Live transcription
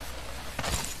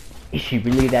Is she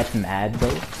really that mad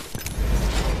though?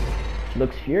 She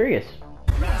looks furious.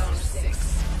 Round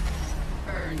 6.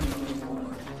 Earn your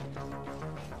reward.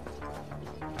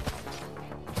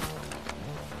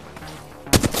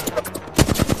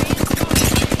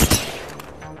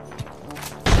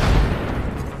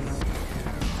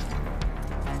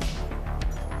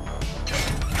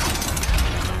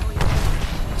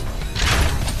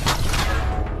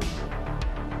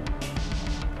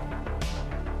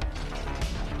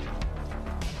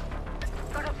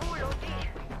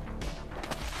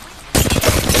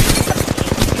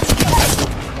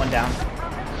 One down.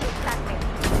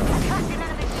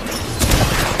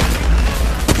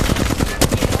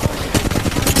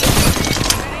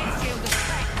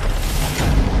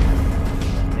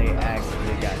 They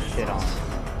actually got shit on.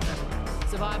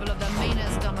 Survival of the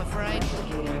meanest, I'm afraid.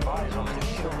 Ego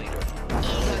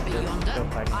be yonder.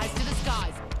 Eyes to the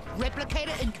skies.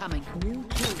 Replicator incoming.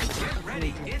 Get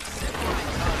ready, it's samurai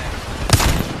time.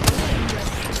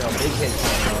 Yo, big hit.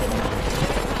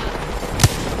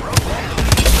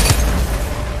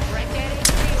 Break that in.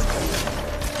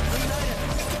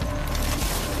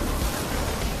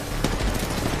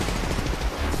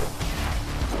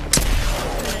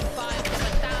 Fire for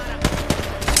Matara.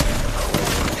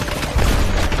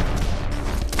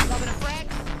 Lobbing a frag.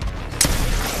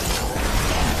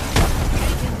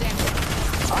 Taking damage.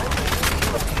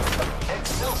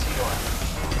 Excelsior.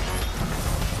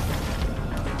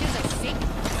 Gives a sick.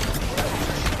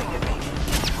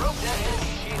 Broke that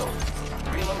enemy shield.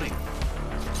 Reloading.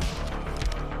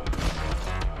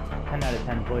 10 out of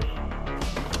 10 push.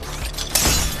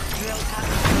 Drill tap.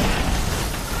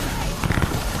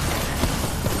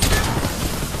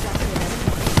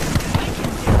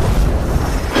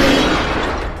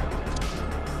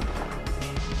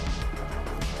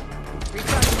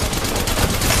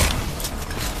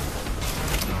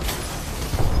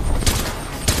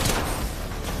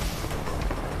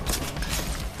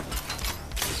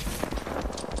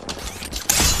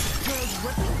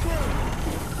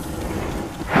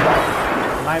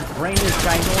 My brain is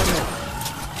ginormous.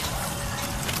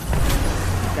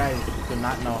 These guys do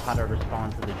not know how to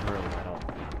respond to the drill at all.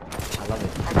 I love it.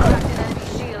 Attracted enemy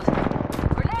shield.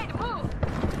 Grenade, move!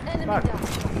 Enemy Fuck. down.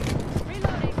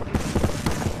 Reloading.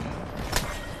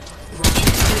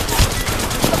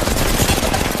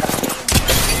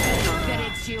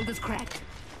 Dead shield is cracked.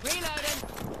 Reloading.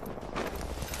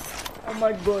 Oh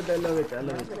my god, I love it, I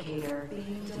love it. Replicator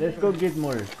being Let's go get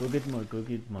more, go get more, go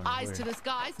get more. Eyes Where? to the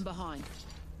skies behind.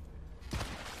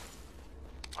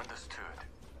 Understood.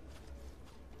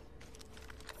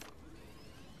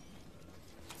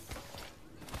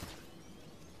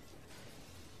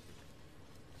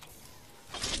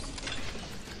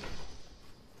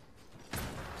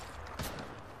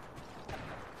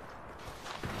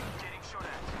 Getting shot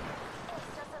at.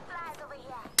 Extra supplies over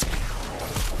here.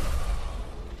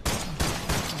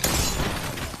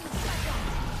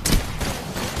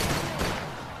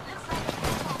 Looks like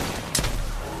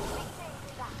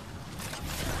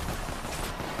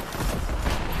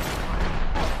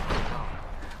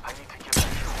I need to get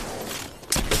back.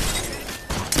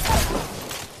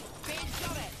 Being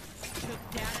shot at. Took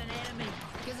down an enemy.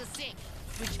 Gives a sick.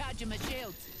 Recharging my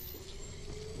shields.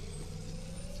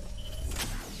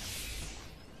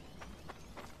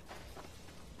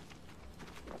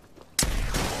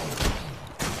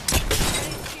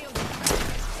 Getting shielded.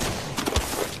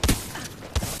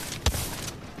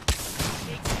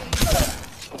 Big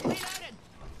shield. Reloading.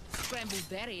 Scrambled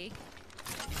that egg.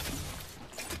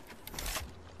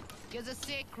 Gives a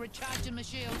sick. Recharging my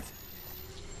shields.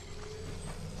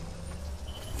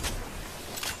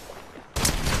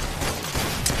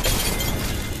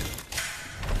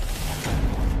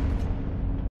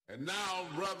 And now,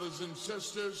 brothers and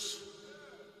sisters,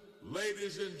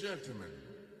 ladies and gentlemen,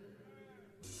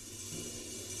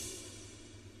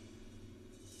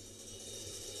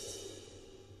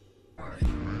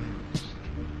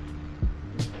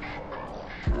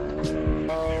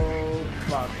 Oh,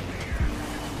 fuck.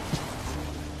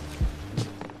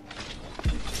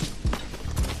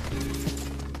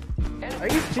 Are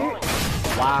you serious?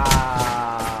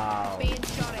 Wow. Being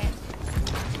shot at.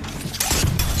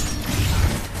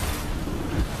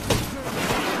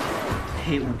 I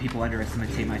hate when people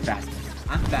underestimate my fastness.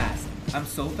 I'm fast. I'm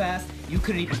so fast, you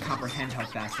couldn't even comprehend how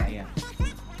fast I am. Be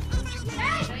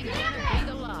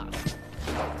the last.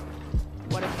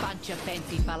 What a bunch of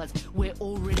fancy fellas. We're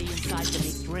already inside the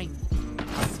next ring.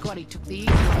 Scotty took the easy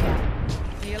out.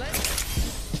 Feel it?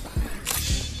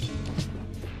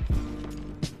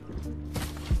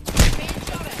 Being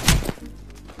shot at.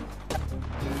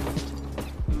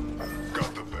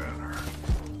 got the banner.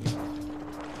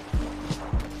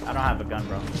 I don't have a gun,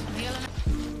 bro. I'm healing.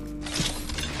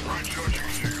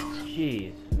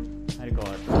 Jeez. I had to go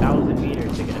 1,000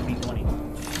 meters to get a P20.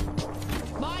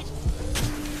 Mine.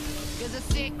 There's a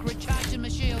sec. Recharging my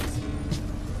shields.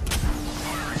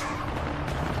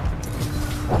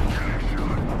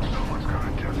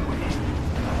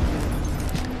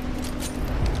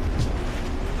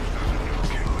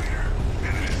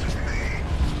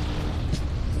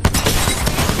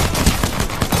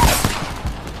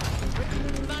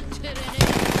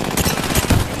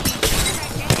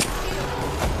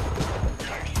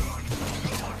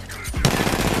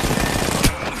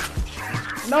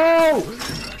 No!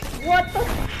 What the?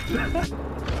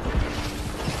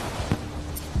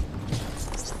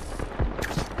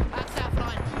 Backs out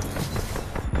line.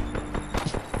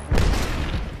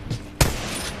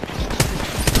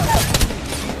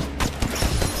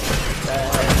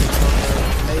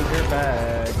 Major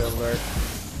bag alert.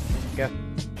 Get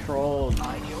trolled.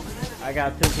 I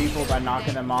got 2 people by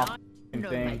knocking them off the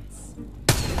thing.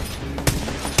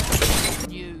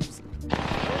 News.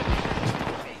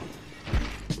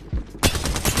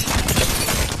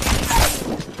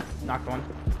 Knocked one.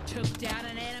 Took down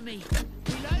an enemy.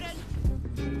 Reloaded.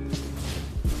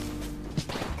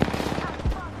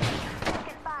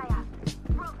 Taking fire.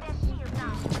 Broke their shield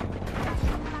now.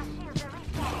 My shields are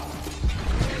resetting.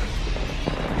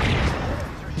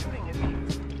 They're shooting at me.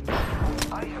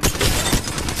 I have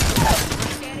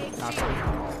Knocked one.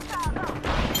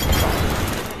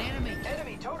 An enemy.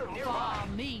 enemy totem nearby. Far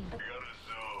mean.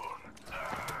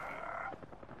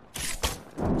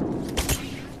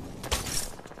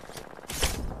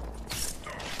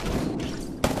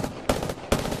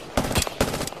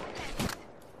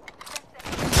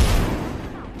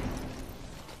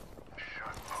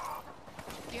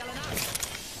 Healing up.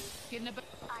 Getting a bit.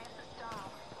 I am the star.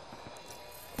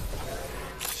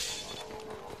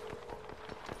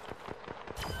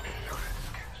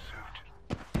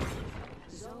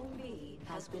 Zone B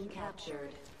has been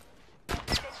captured.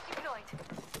 Switch deployed.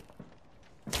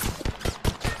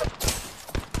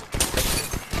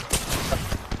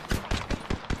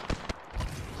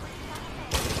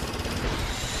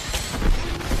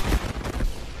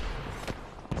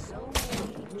 Zone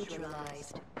A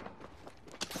neutralized.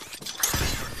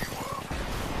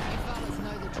 You fellas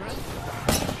know the drill.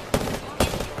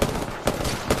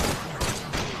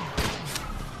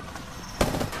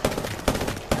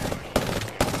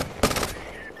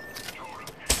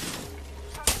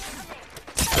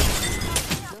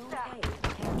 Zone A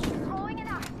captured. Throwing an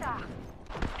Asta.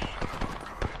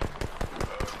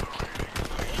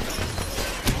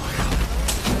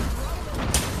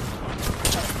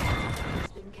 Has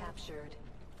been captured.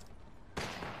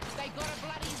 They got a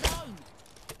bloody zone.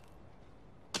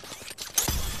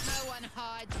 No one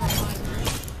hides from my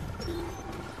drill.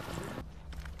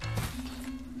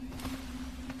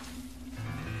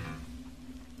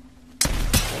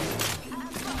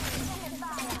 Taking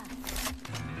fire.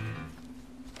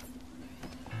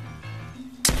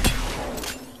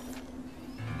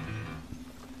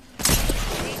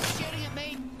 He's shooting at me.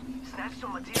 Snatch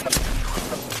some material.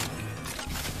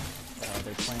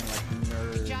 They're playing like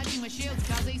nerds. Charging my shields,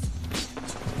 cuzzies.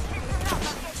 Listen up, I'm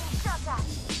getting shot at.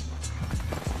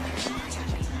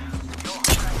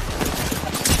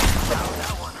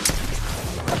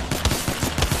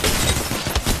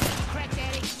 Crack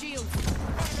that X shield.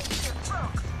 Enemy shield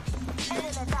broke.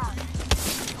 Enemy down.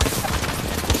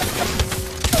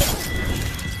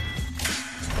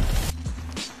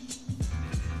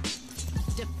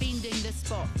 Defending the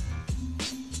spot.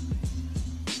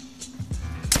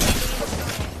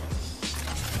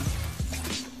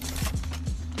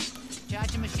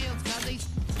 Charging my shields, cuzzies.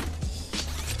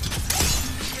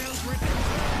 Drills ripping.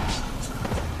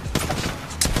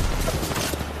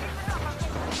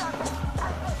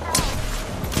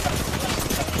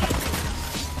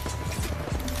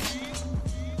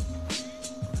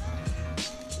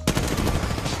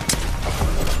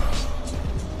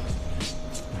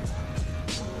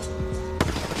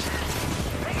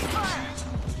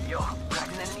 Yo,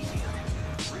 cracked an enemy shield.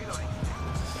 Reloading.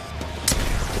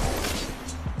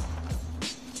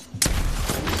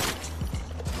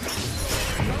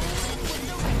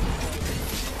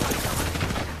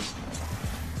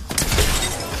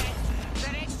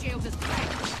 That X shield is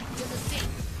cracked. There's a set.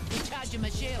 Recharging my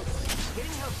shields.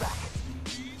 Getting her back.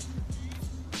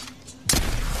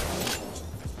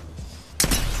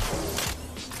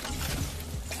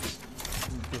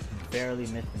 Just barely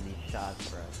missing these shots,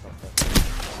 bro.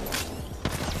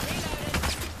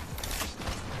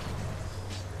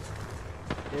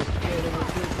 This kid is a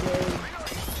good game.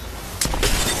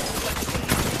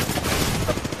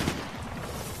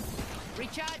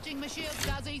 Recharging Recharging my shield,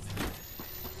 Guzzies.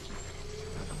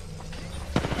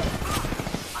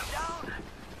 I'm down.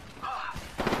 I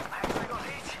actually got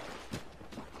hit.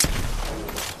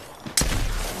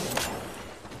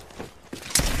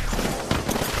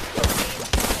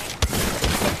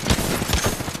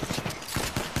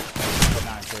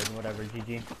 Not good. Whatever.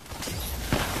 GG.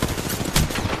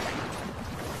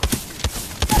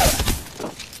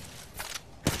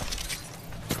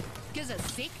 Gives a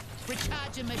sec.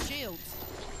 Recharging my shields.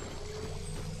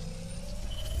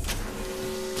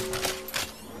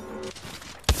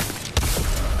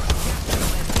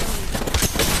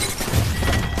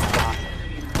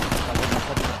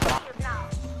 Shield now.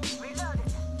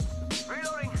 Reloaded.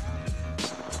 Reloading.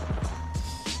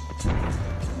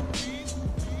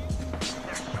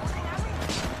 They're shooting at me.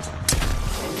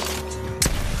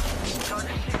 Charge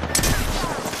the shield.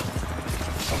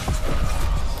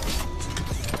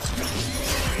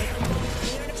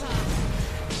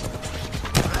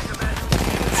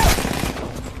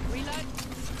 Reload.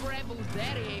 Scramble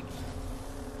that egg.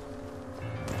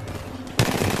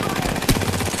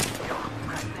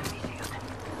 Cracking enemy shield.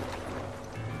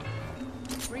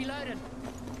 Reloaded.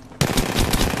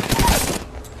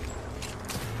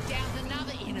 Downed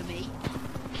another enemy.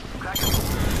 Cracking.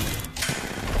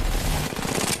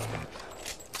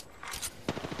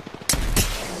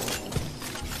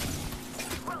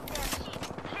 Broke their shield.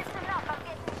 Listen up, I'm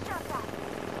getting shot at.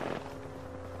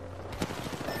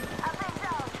 Avenge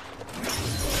out.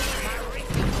 My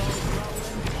wrecking ball's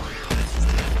rolling.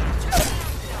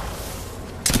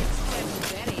 Scramble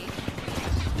that egg.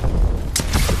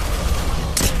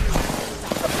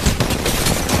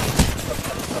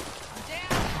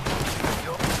 Down.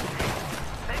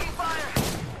 Taking fire.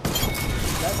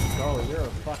 Let's go. You're a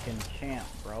fucking champ,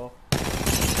 bro.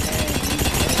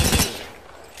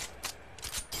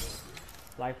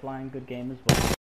 Lifeline, good game as well.